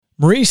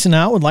Maurice and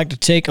I would like to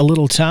take a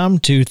little time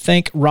to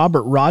thank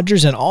Robert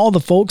Rogers and all the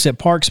folks at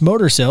Parks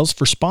Motor Sales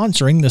for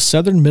sponsoring the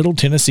Southern Middle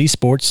Tennessee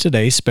Sports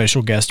Today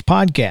special guest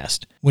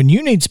podcast. When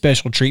you need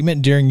special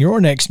treatment during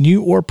your next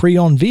new or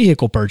pre-owned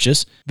vehicle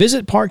purchase,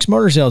 visit Parks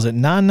Motor Sales at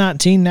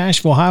 919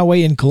 Nashville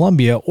Highway in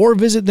Columbia or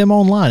visit them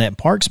online at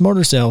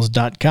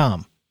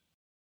parksmotorsales.com.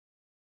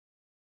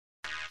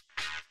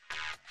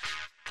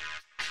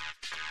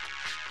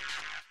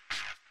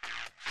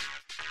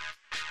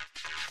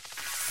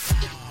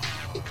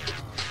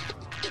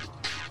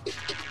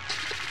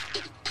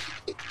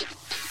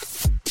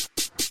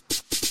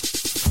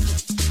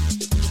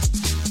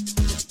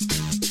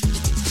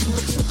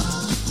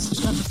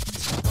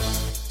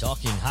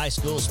 High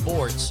school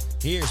sports.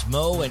 Here's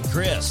Mo and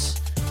Chris.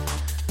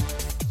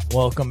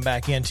 Welcome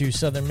back into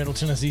Southern Middle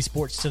Tennessee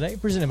Sports Today,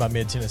 presented by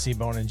Mid-Tennessee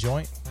Bone and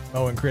Joint.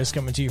 Mo and Chris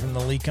coming to you from the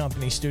Lee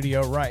Company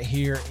studio right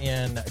here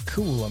in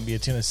Columbia,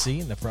 Tennessee,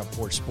 in the Front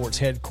Porch Sports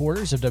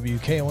headquarters of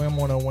WKOM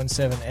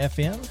 1017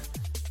 FM.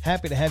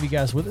 Happy to have you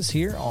guys with us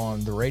here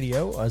on the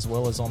radio as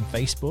well as on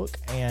Facebook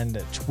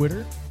and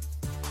Twitter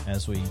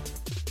as we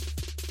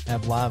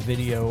have live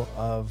video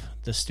of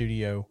the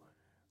studio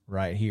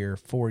right here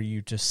for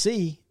you to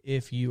see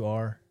if you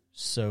are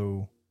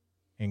so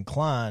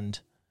inclined,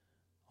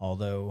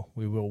 although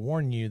we will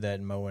warn you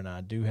that Mo and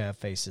I do have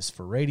faces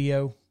for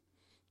radio,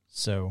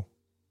 so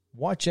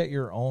watch at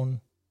your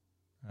own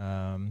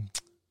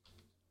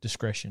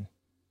discretion.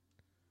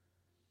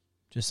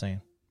 Just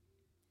saying.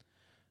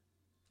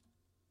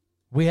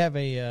 We have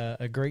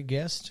a great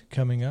guest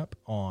coming up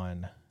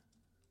on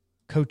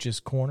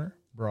Coach's Corner,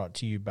 brought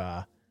to you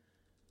by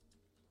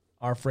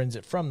our friends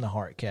at From the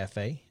Heart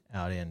Cafe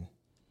out in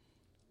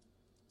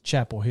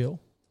Chapel Hill.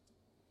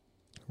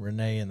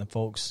 Renee and the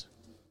folks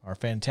are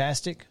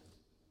fantastic.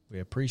 We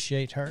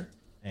appreciate her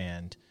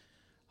and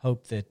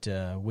hope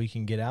that we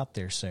can get out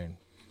there soon.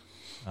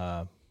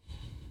 I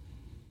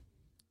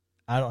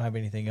don't have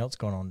anything else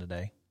going on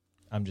today.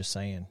 I'm just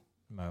saying,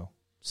 Mo.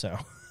 So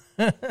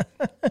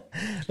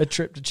a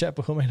trip to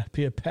Chapel Hill may not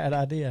be a bad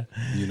idea.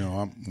 You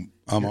know,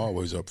 I'm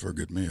always up for a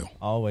good meal.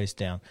 Always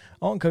down.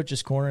 On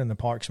Coach's Corner in the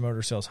Parks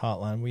Motor Sales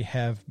Hotline, we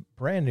have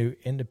brand new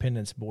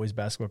Independence boys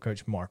basketball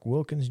coach Mark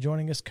Wilkins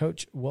joining us.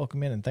 Coach,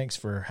 welcome in, and thanks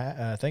for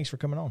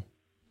coming on.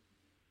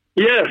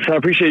 Yes, I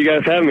appreciate you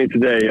guys having me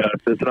today.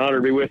 It's an honor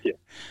to be with you.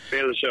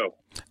 Fan of the show.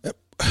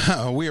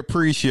 We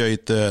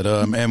appreciate that,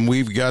 and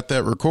we've got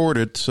that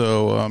recorded,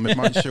 so it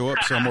might show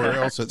up somewhere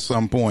else at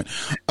some point.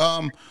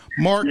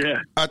 Mark,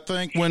 yeah. I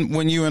think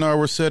when you and I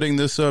were setting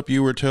this up,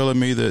 you were telling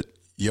me that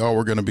y'all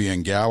were going to be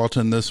in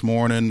Gallatin this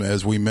morning,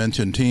 as we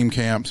mentioned team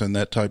camps and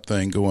that type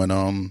thing going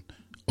on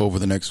over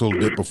the next little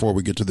bit before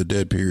we get to the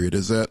dead period.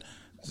 Is that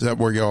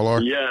where y'all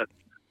are? Yeah,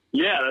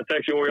 that's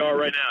actually where we are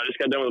right now. I just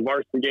got done with the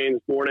varsity game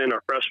this morning.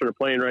 Our freshmen are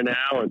playing right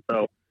now, and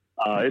so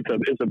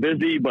it's a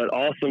busy but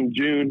awesome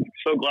June.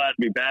 So glad to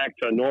be back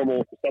to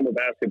normal summer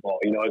basketball.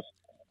 You know, as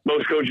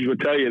most coaches would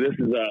tell you, this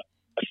is a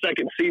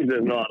second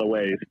season in a lot of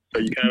ways.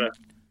 So you kind of,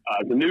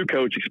 as a new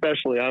coach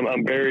especially,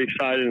 I'm very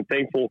excited and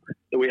thankful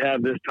that we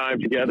have this time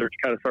together to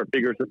kind of start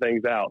figuring some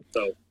things out.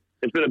 So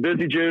it's been a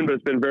busy June, but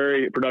it's been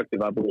very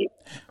productive, I believe.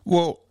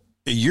 Well,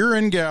 you're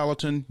in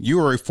Gallatin.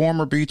 You are a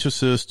former Beach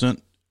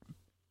assistant.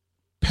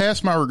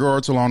 Pass my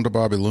regards along to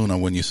Bobby Luna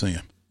when you see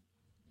him.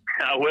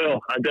 I will.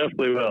 I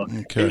definitely will.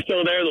 Okay. He's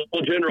still there. The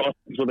little general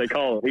is what they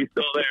call him. He's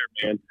still there,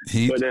 man.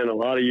 Put in a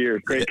lot of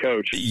years. Great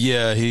coach.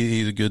 Yeah,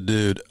 he's a good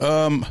dude.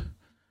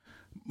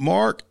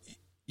 Mark,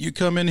 you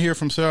come in here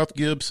from South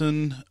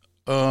Gibson.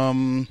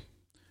 First,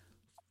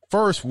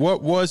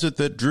 what was it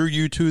that drew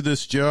you to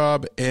this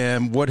job,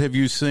 and what have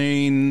you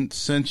seen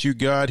since you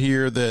got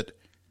here that,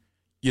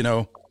 you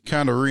know,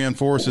 kind of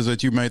reinforces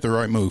that you made the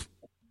right move?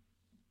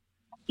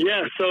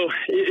 Yeah, so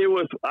it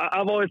was –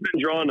 I've always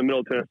been drawn to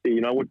Middle Tennessee.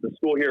 You know, I went to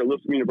school here at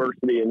Lipscomb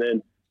University and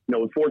then, you know,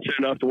 was fortunate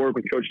enough to work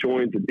with Coach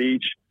Joines at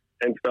Beach.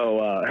 And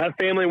so I have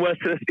family in West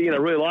Tennessee, and I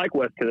really like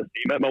West Tennessee.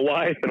 Met my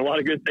wife, and a lot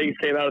of good things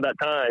came out of that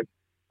time.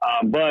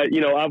 But,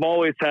 you know, I've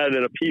always had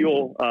an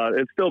appeal.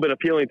 It's still been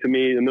appealing to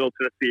me, the Middle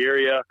Tennessee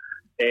area.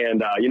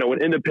 And, you know,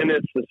 when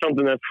Independence is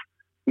something that's,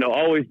 you know,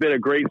 always been a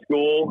great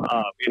school,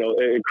 you know,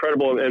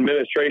 incredible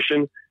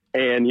administration.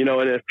 And, you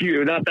know,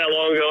 not that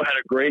long ago, had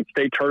a great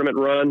state tournament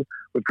run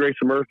with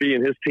Grayson Murphy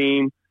and his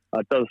team,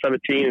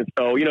 2017. And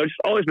so, you know, it's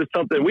always been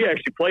something. We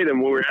actually played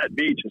them when we were at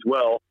Beach as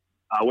well.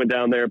 I went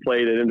down there and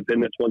played at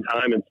Independence one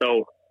time. And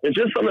so it's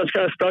just something that's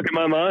kind of stuck in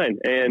my mind.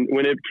 And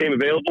when it became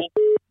available,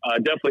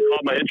 definitely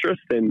caught my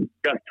interest and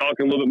got to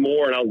talking a little bit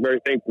more. And I was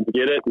very thankful to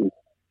get it.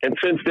 And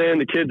since then,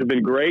 the kids have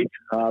been great,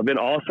 been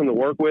awesome to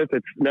work with.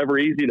 It's never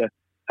easy to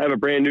have a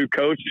brand new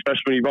coach,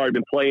 especially when you've already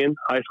been playing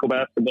high school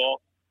basketball.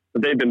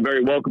 But they've been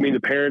very welcoming.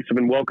 The parents have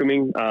been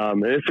welcoming.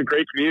 And it's a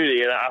great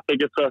community. And I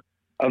think it's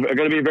going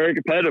to be a very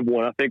competitive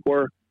one. I think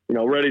we're, you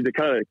know, ready to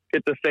kind of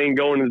get this thing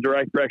going in the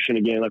direct direction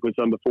again, like we've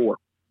done before.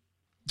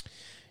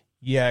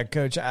 Yeah,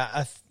 Coach,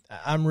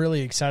 I'm really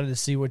excited to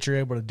see what you're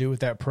able to do with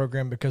that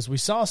program, because we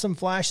saw some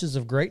flashes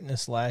of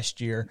greatness last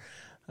year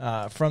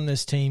from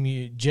this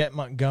team. Jet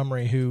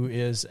Montgomery, who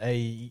is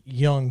a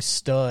young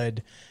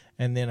stud,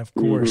 And then, of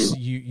course,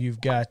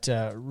 you've got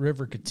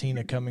River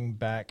Katina coming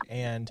back,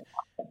 and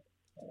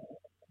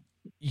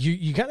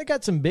you kind of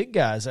got some big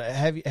guys.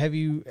 Have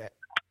you?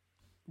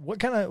 What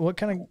kind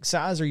of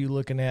size are you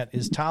looking at?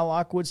 Is Ty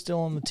Lockwood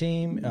still on the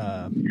team?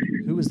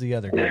 Who was the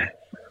other guy?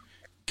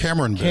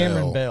 Cameron Bell. Yeah.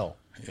 Cameron Bell.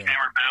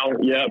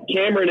 Yeah,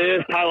 Cameron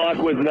is. Ty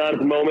Lockwood's not at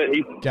the moment.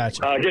 He's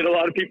gotcha. Getting a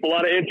lot of people, a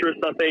lot of interest,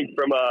 I think,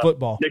 from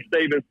football. Nick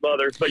Saban's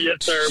mother. But yes,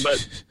 sir.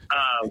 But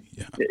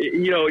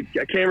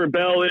Cameron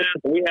Bell is.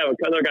 And we have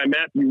another guy,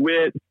 Matthew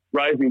Witt,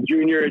 rising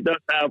junior. It does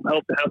help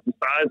to have some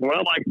size. And what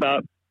I like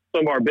about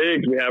some of our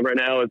bigs we have right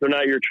now is they're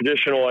not your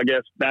traditional, I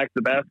guess, back to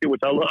the basket,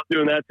 which I love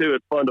doing that too.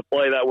 It's fun to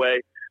play that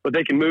way. But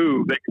they can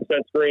move. They can set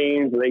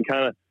screens, and they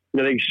kind of,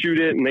 they can shoot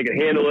it and they can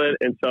handle it.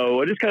 And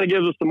so it just kind of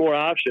gives us some more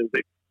options.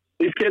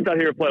 These kids out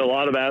here play a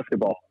lot of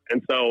basketball.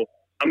 And so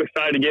I'm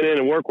excited to get in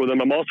and work with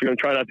them. I'm also going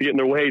to try not to get in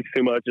their ways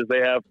too much, as they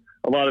have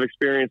a lot of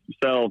experience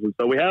themselves. And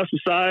so we have some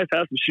size,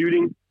 have some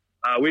shooting.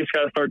 We just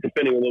got to start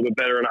defending a little bit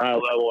better at a high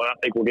level, and I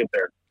think we'll get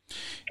there.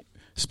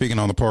 Speaking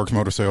on the Parks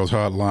Motor Sales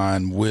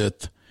Hotline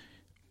with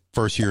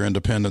first-year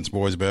Independence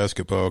boys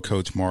basketball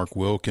coach Mark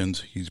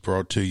Wilkins. He's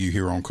brought to you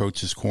here on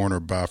Coach's Corner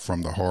by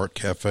From the Heart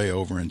Cafe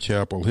over in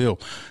Chapel Hill.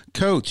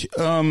 Coach,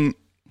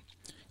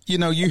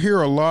 you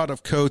hear a lot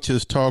of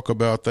coaches talk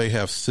about they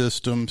have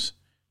systems,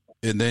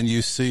 and then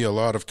you see a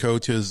lot of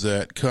coaches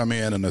that come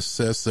in and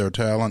assess their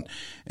talent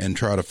and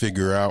try to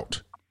figure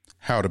out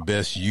how to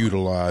best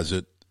utilize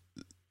it.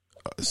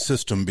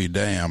 System be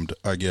damned,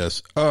 I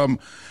guess.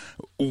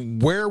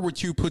 Where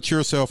would you put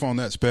yourself on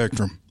that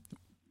spectrum?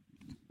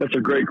 That's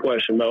a great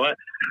question, though.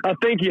 I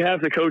think you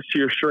have to coach to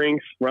your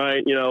strengths,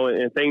 right?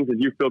 And things that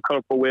you feel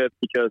comfortable with,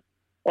 because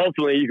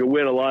ultimately you can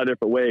win a lot of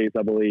different ways,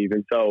 I believe.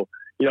 And so,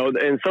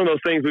 and some of those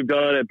things we've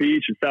done at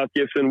Beach and South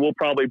Gibson, we'll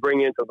probably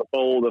bring into the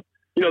fold of,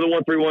 the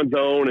 1-3-1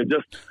 zone and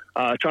just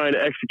trying to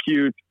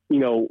execute,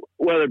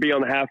 whether it be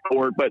on the half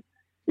court. But,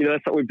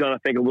 that's something we've done, I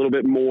think, a little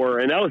bit more.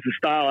 And that was the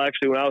style,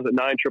 actually, when I was at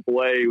 9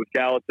 AAA with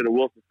Gallatin and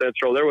Wilson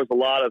Central. There was a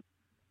lot of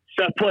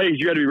set plays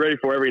you had to be ready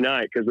for every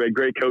night, because we had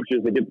great coaches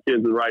that get the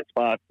kids in the right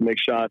spots to make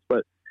shots.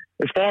 But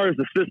as far as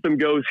the system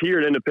goes here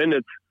at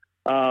Independence,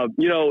 I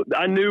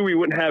knew we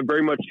wouldn't have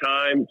very much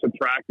time to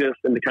practice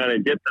and to kind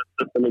of get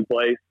that system in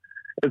place.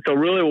 And so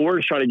really what we're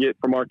just trying to get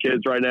from our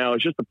kids right now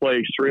is just to play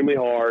extremely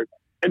hard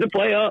and to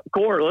play up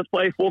court. Let's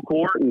play full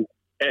court, and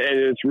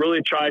it's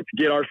really try to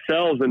get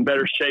ourselves in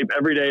better shape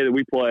every day that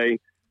we play,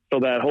 so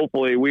that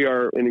hopefully we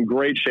are in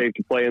great shape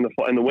to play in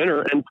the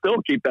winter and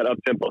still keep that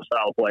up-tempo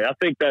style of play. I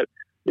think that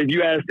if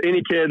you asked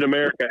any kid in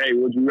America, hey,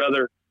 would you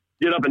rather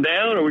get up and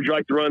down or would you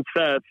like to run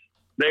sets,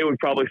 they would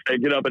probably say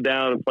get up and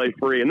down and play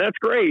free. And that's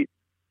great,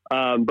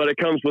 but it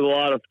comes with a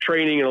lot of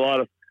training and a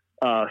lot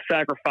of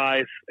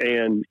sacrifice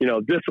and,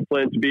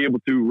 discipline to be able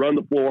to run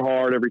the floor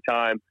hard every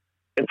time.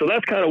 And so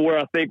that's kind of where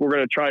I think we're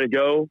going to try to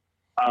go.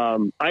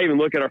 I even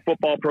look at our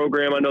football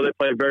program. I know they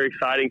play a very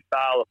exciting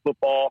style of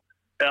football,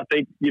 and I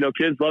think,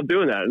 kids love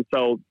doing that. And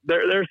so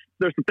there's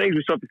some things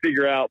we still have to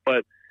figure out,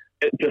 but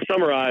to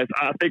summarize,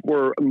 I think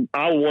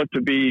I want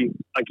to be,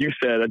 like you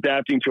said,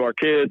 adapting to our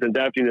kids,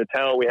 adapting to the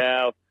talent we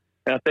have.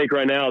 And I think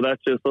right now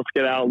that's just, let's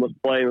get out and let's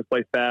play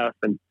fast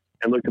and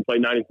look to play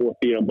 94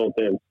 feet on both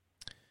ends.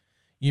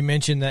 You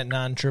mentioned that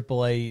 9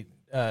 AAA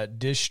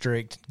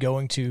district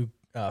going to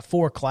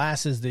 4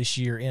 classes this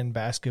year in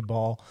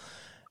basketball.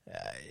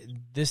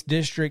 This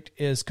district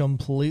is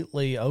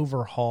completely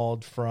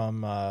overhauled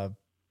from the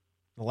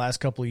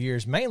last couple of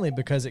years, mainly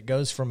because it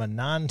goes from a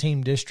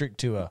 9-team district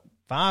to a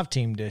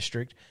 5-team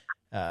district,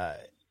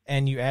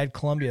 and you add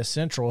Columbia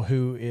Central,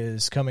 who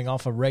is coming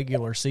off a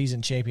regular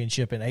season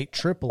championship in 8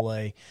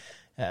 AAA.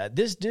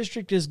 This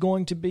district is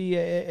going to be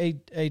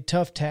a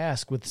tough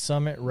task with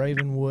Summit,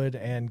 Ravenwood,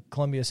 and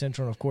Columbia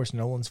Central, and, of course,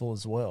 Nolensville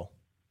as well.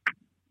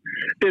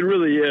 It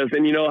really is,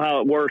 and you know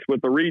how it works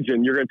with the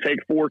region. You're going to take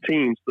 4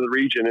 teams to the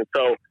region, and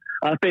so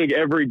I think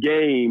every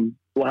game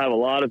will have a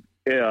lot of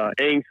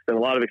angst and a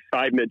lot of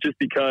excitement, just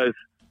because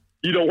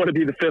you don't want to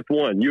be the 5th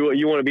one.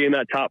 You want to be in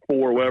that top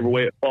 4, whatever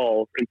way it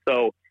falls. And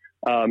so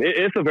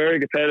it's a very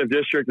competitive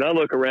district. And I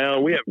look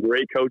around, we have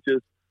great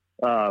coaches.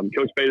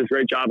 Coach Bay does a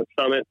great job at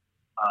Summit.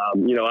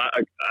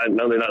 I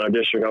know they're not in our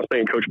district. I was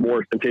thinking Coach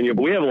Morris continue,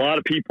 but we have a lot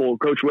of people,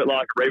 Coach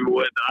Whitlock,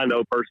 Ravenwood, that I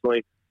know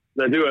personally,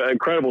 that do an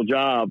incredible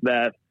job,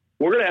 that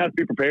we're going to have to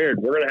be prepared.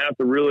 We're going to have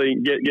to really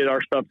get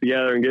our stuff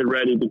together and get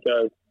ready,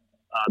 because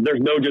there's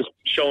no just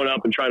showing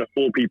up and trying to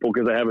fool people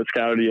because they haven't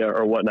scouted yet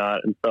or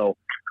whatnot. And so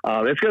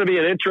it's going to be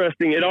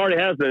it already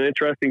has been an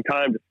interesting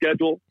time to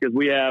schedule, because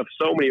we have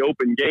so many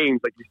open games,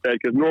 like you said,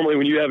 because normally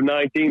when you have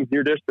 9 teams in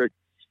your district,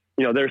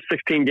 there's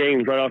 16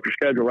 games right off your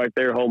schedule right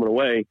there, home and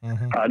away.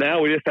 Mm-hmm.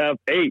 Now we just have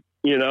 8,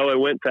 it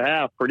went to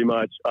half pretty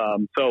much.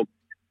 So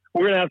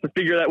we're going to have to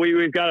figure that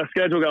we've got a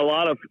schedule, got a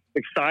lot of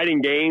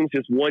exciting games,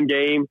 just one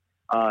game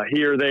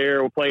here or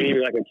there. We're playing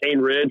even like in Cane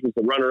Ridge, was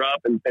the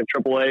runner-up in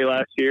AAA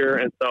last year.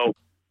 And so,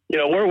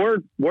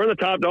 we're the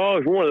top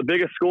dogs. We're one of the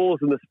biggest schools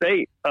in the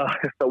state.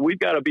 So we've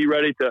got to be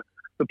ready to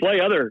play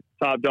other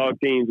top dog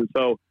teams. And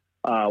so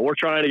we're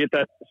trying to get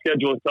that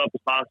schedule as tough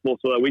as possible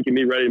so that we can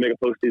be ready to make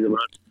a postseason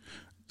run.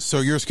 So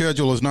your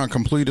schedule is not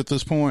complete at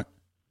this point?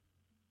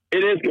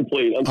 It is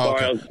complete. I'm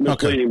sorry, I was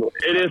misleading.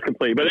 Okay. It is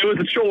complete, but it was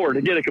a chore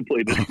to get it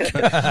completed.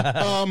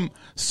 Okay.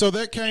 So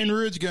that Cane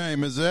Ridge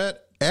game, is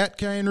that at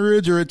Cane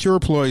Ridge or at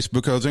your place?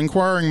 Because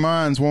inquiring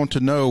minds want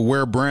to know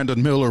where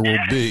Brandon Miller will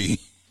be.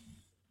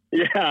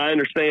 Yeah, I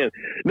understand.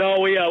 No,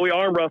 we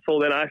arm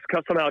wrestled, and I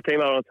somehow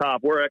came out on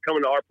top. We're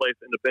coming to our place,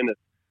 Independence,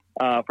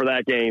 for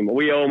that game.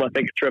 We owe him, I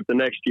think, a trip the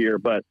next year.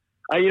 But,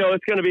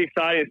 it's going to be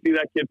exciting to see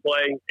that kid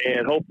play,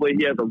 and hopefully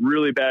he has a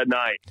really bad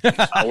night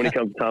when he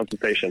comes to Thompson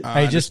Station.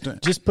 Hey,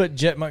 just put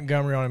Jet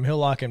Montgomery on him. He'll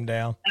lock him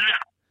down.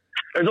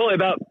 There's only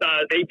about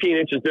 18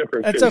 inches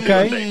difference. That's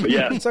okay. But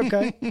yeah, it's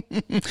okay.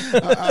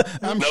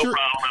 I'm no problem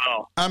at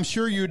all. I'm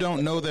sure you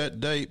don't know that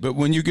date, but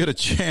when you get a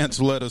chance,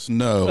 let us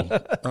know.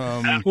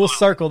 We'll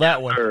circle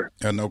that one. Sure.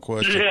 No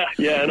question.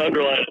 Yeah, and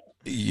underline it.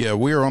 Yeah,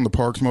 we are on the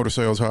Parks Motor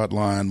Sales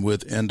Hotline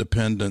with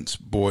Independence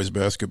boys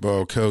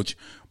basketball coach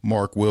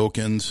Mark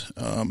Wilkins.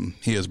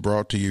 He is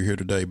brought to you here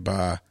today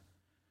by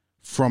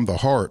From the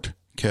Heart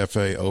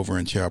Cafe over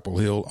in Chapel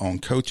Hill on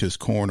Coach's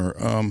Corner.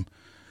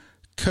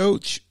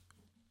 Coach,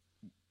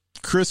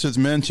 Chris has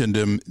mentioned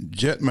him.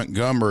 Jet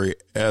Montgomery,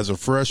 as a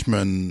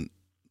freshman,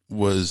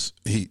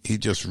 he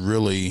just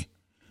really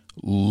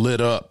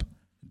lit up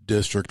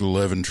District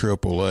 11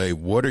 AAA.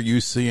 What are you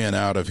seeing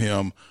out of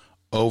him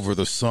over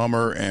the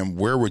summer, and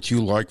where would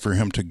you like for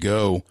him to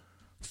go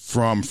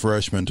from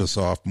freshman to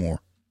sophomore?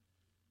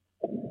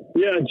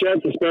 Yeah,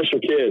 Jet's a special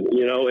kid,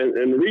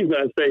 and the reason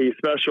I say he's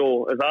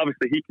special is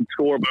obviously he can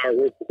score, but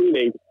our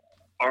teammates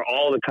are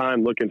all the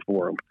time looking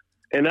for him.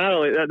 And not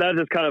only that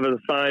just kind of is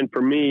a sign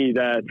for me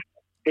that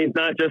he's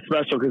not just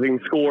special because he can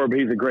score, but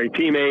he's a great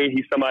teammate.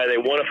 He's somebody they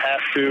want to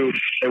pass to,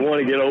 they want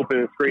to get open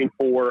and screen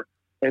for.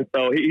 And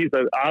so he's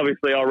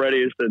obviously already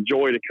it's a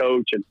joy to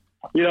coach. And,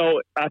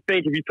 I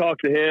think if you talk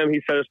to him,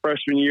 he said his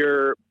freshman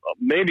year,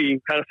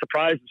 maybe kind of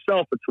surprised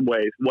himself in some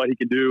ways, what he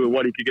could do and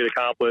what he could get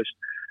accomplished.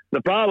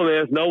 The problem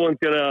is no one's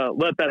going to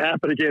let that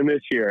happen again this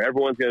year.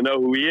 Everyone's going to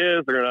know who he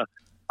is. They're going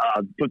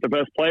to put the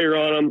best player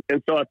on him.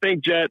 And so I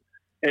think Jet,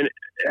 and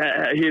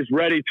he's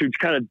ready to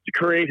kind of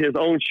create his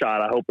own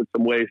shot, I hope, in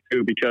some ways,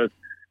 too, because,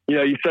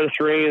 you set a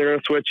screen, they're going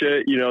to switch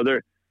it.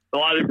 There's a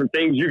lot of different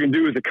things you can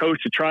do as a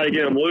coach to try to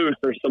get them loose.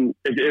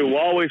 It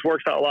always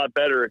works out a lot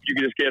better if you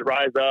can just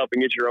rise up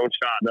and get your own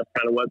shot. And that's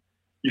kind of what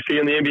you see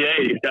in the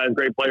NBA. These guys,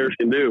 great players,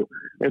 can do.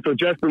 And so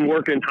Jet's been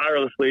working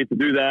tirelessly to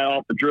do that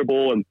off the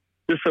dribble and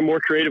just some more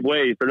creative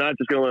ways. They're not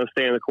just going to let him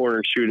stay in the corner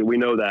and shoot it. We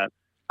know that.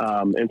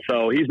 And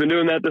so he's been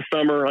doing that this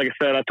summer. Like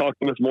I said, I talked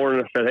to him this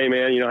morning. I said, hey,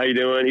 man, how you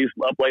doing? He's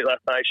up late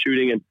last night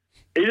shooting, and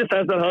he just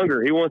has that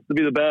hunger. He wants to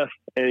be the best,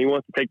 and he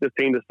wants to take this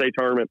team to state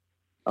tournament.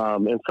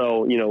 And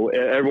so,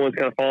 everyone's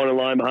kind of falling in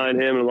line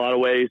behind him in a lot of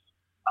ways.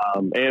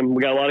 And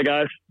we got a lot of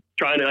guys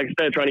trying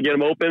to get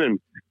him open and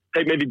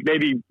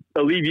maybe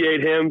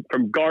alleviate him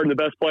from guarding the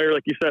best player,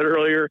 like you said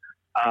earlier.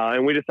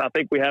 And I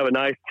think we have a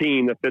nice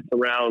team that fits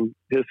around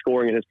his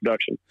scoring and his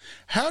production.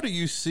 How do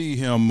you see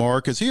him,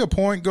 Mark? Is he a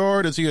point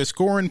guard? Is he a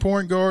scoring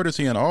point guard? Is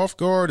he an off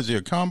guard? Is he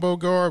a combo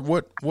guard?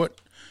 What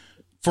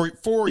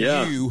for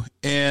you,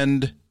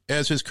 and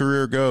as his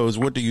career goes,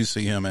 what do you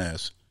see him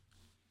as?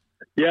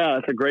 Yeah,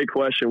 that's a great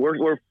question.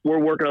 We're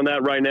working on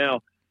that right now.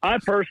 I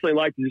personally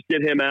like to just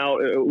get him out.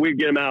 We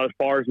get him out as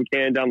far as we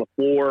can down the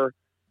floor.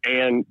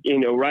 And,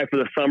 right for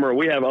the summer,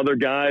 we have other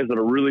guys that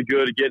are really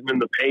good at getting in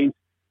the paint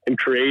and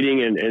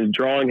creating and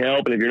drawing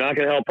help. And if you're not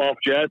going to help off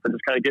Jets, it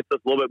just kind of gets us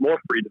a little bit more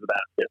free to the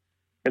basket.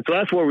 And so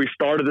that's where we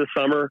started this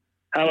summer.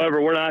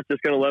 However, we're not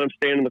just going to let him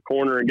stand in the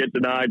corner and get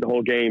denied the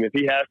whole game. If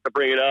he has to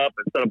bring it up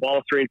and set a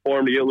ball screen for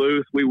him to get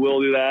loose, we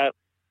will do that.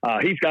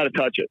 He's got to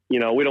touch it. We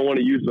don't want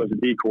to use him as a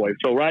decoy.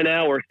 So right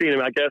now we're seeing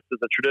him, I guess, as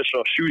a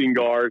traditional shooting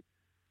guard.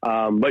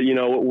 But,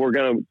 we're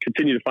going to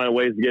continue to find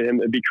ways to get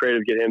him and be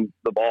creative, get him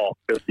the ball.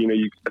 Because,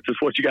 that's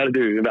just what you got to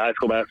do in high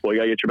school basketball. You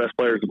got to get your best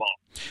players the ball.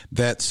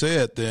 That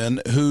said,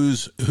 then,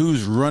 who's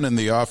running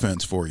the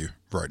offense for you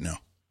right now?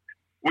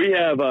 We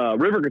have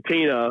River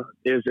Katina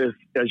is,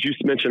 as you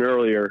mentioned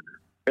earlier,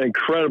 an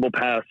incredible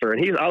passer.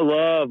 And I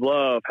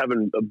love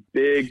having a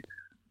big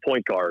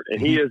point guard.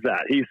 And he is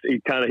that. He's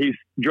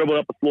dribbled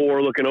up the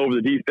floor, looking over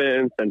the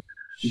defense, and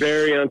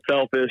very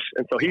unselfish.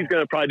 And so he's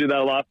going to probably do that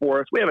a lot for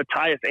us. We have a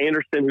Tyus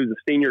Anderson, who's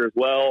a senior as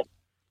well.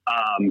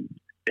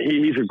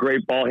 He's a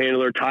great ball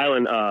handler.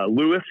 Tylen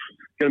Lewis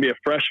is going to be a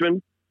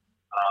freshman.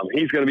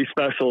 He's going to be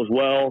special as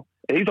well.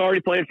 And he's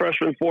already playing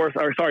freshman for us.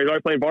 He's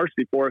already playing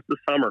varsity for us this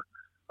summer.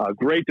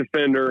 Great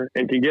defender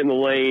and can get in the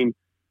lane.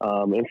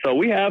 And so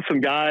we have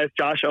some guys.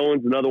 Josh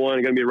Owens, another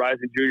one, going to be a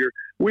rising junior.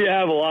 We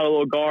have a lot of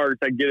little guards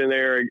that get in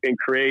there and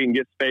create and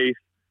get space.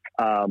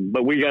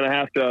 But we're going to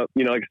have to,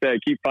 like I said,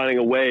 keep finding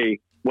a way,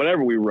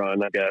 whatever we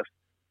run, I guess,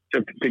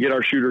 to get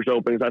our shooters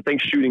open. I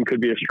think shooting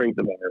could be a strength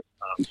of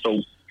ours.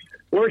 So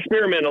we're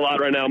experimenting a lot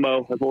right now,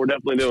 Mo. That's what we're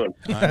definitely doing.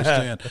 I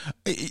understand.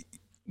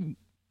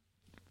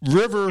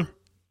 River,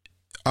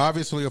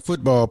 obviously a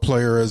football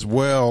player as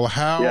well.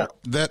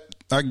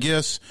 I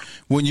guess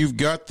when you've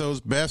got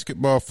those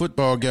basketball,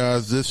 football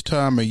guys this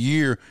time of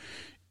year,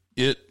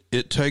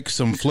 it takes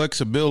some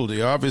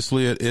flexibility.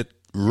 Obviously, it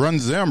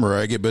runs them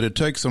ragged, but it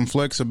takes some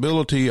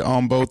flexibility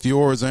on both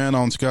yours and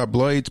on Scott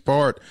Blade's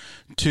part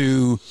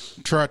to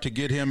try to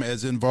get him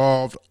as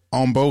involved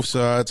on both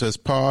sides as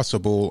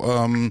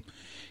possible.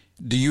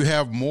 Do you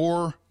have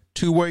more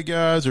two-way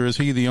guys, or is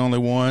he the only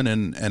one,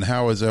 and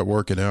how is that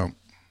working out?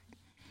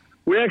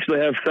 We actually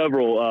have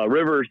several.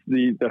 Rivers,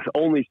 the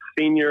only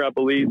senior, I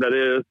believe that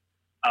is.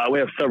 We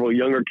have several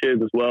younger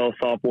kids as well,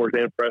 sophomores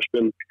and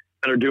freshmen,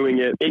 that are doing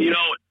it. And,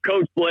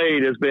 Coach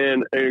Blade has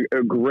been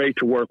a great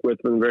to work with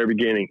from the very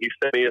beginning. He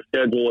sent me a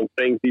schedule and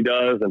things he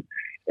does,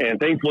 and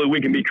thankfully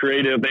we can be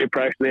creative. They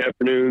practice in the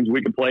afternoons,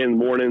 we can play in the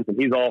mornings, and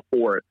he's all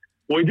for it.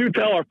 But we do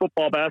tell our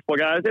football, basketball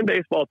guys, and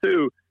baseball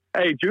too,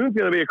 hey, June's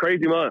going to be a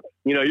crazy month.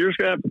 You're just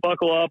going to have to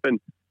buckle up and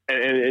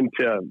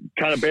to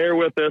kind of bear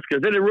with us,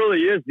 because it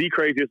really is the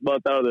craziest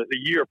month out of the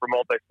year for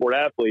multi-sport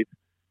athletes.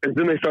 Because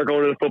then they start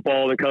going to the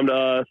football, and they come to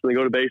us, and they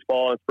go to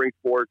baseball and spring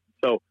sports.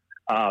 So,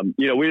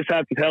 we just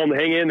have to tell them to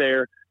hang in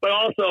there. But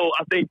also,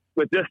 I think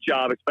with this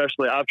job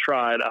especially, I've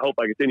tried, I hope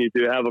I continue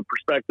to have a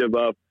perspective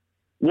of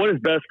what is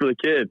best for the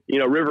kid.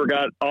 River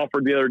got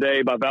offered the other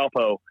day by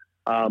Valpo,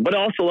 but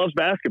also loves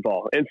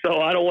basketball. And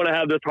so I don't want to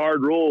have this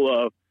hard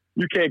rule of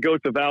you can't go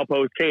to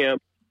Valpo's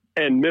camp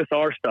and miss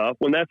our stuff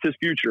when that's his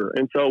future.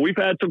 And so we've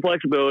had some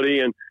flexibility,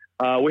 and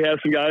we have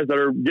some guys that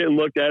are getting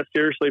looked at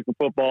seriously for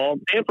football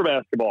and for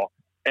basketball.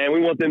 And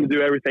we want them to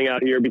do everything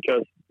out here,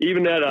 because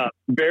even at a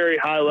very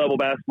high level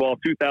basketball,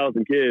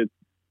 2,000 kids,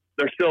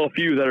 there's still a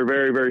few that are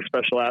very, very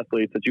special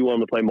athletes that you want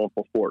them to play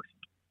multiple sports.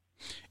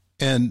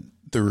 And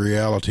the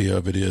reality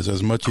of it is,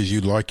 as much as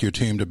you'd like your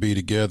team to be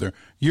together,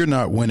 you're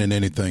not winning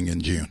anything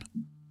in June.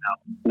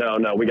 No,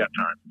 we got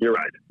time. You're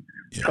right.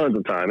 Yeah. Tons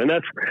of time. And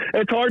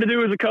it's hard to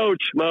do as a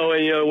coach, Mo,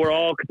 and we're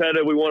all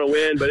competitive. We want to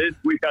win, but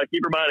we've got to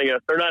keep reminding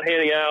us they're not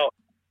handing out.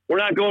 We're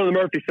not going to the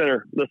Murphy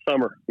Center this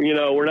summer.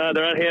 They're not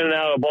handing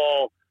out a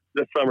ball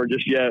this summer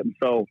just yet.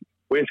 So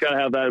we just got to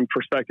have that in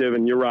perspective.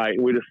 And you're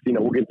right. We just,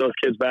 we'll get those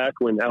kids back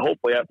when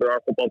hopefully after our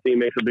football team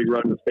makes a big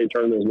run to the state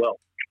tournament as well.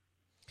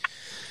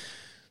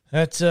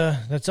 That's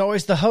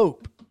always the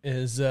hope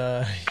is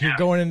you're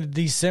going into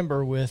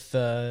December with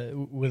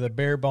a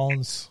bare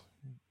bones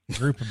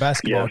group of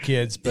basketball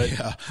kids, but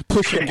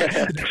pushing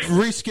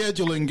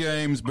rescheduling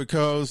games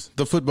because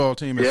the football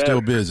team is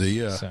still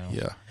busy.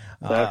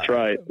 That's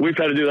right. We've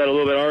had to do that a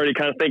little bit already,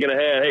 kind of thinking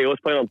ahead. Hey, let's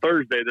play on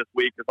Thursday this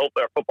week, because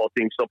hopefully our football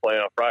team's still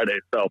playing on Friday.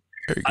 So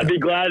I'd be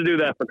glad to do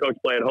that for Coach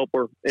Blade. Hope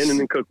we're in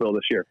Cookeville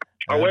this year,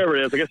 or wherever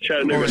it is. I guess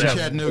Chattanooga.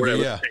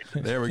 Chattanooga,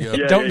 There we go.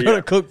 Don't go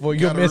to Cookeville.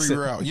 You'll miss it.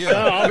 No,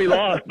 I'll be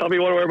lost. I'll be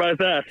wondering where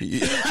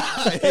everybody's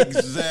at.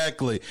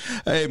 Exactly.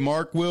 Hey,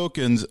 Mark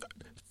Wilkins,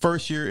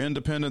 first-year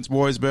Independence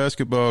boys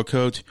basketball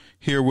coach,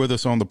 here with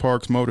us on the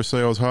Parks Motor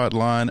Sales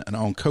Hotline and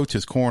on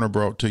Coach's Corner,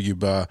 brought to you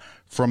by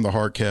From the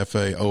Heart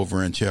Cafe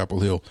over in Chapel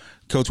Hill.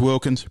 Coach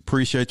Wilkins,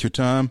 appreciate your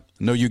time.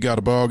 I know you got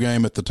a ball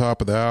game at the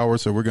top of the hour,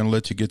 so we're going to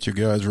let you get your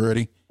guys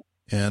ready.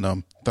 And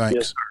thanks.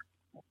 Yes, sir.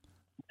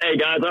 Hey,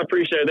 guys, I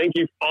appreciate it. Thank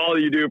you for all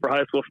you do for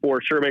high school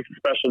sports. Sure makes it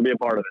special to be a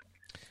part of it.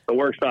 So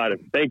we're excited.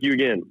 Thank you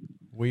again.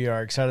 We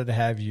are excited to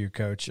have you,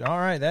 Coach. All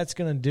right, that's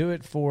going to do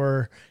it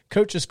for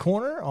Coach's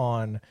Corner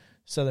on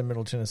Southern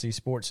Middle Tennessee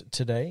Sports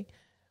today.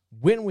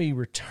 When we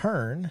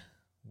return,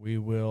 we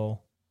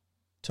will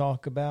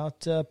talk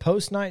about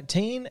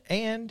post-19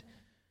 and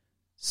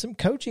some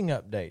coaching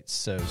updates.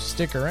 So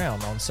stick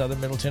around on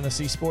Southern Middle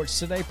Tennessee Sports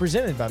today,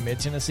 presented by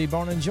Mid-Tennessee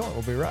Bone and Joint.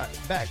 We'll be right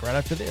back right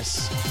after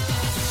this.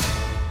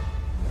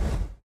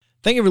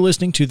 Thank you for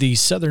listening to the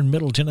Southern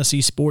Middle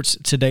Tennessee Sports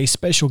Today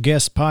special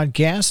guest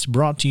podcast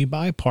brought to you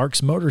by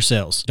Parks Motor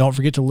Sales. Don't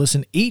forget to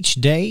listen each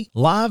day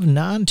live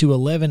 9 to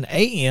 11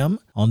 a.m.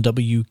 on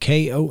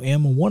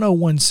WKOM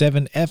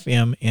 1017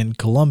 FM in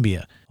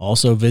Columbia.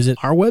 Also visit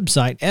our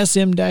website,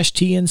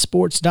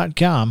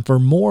 sm-tnsports.com, for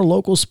more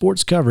local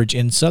sports coverage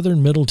in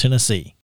Southern Middle Tennessee.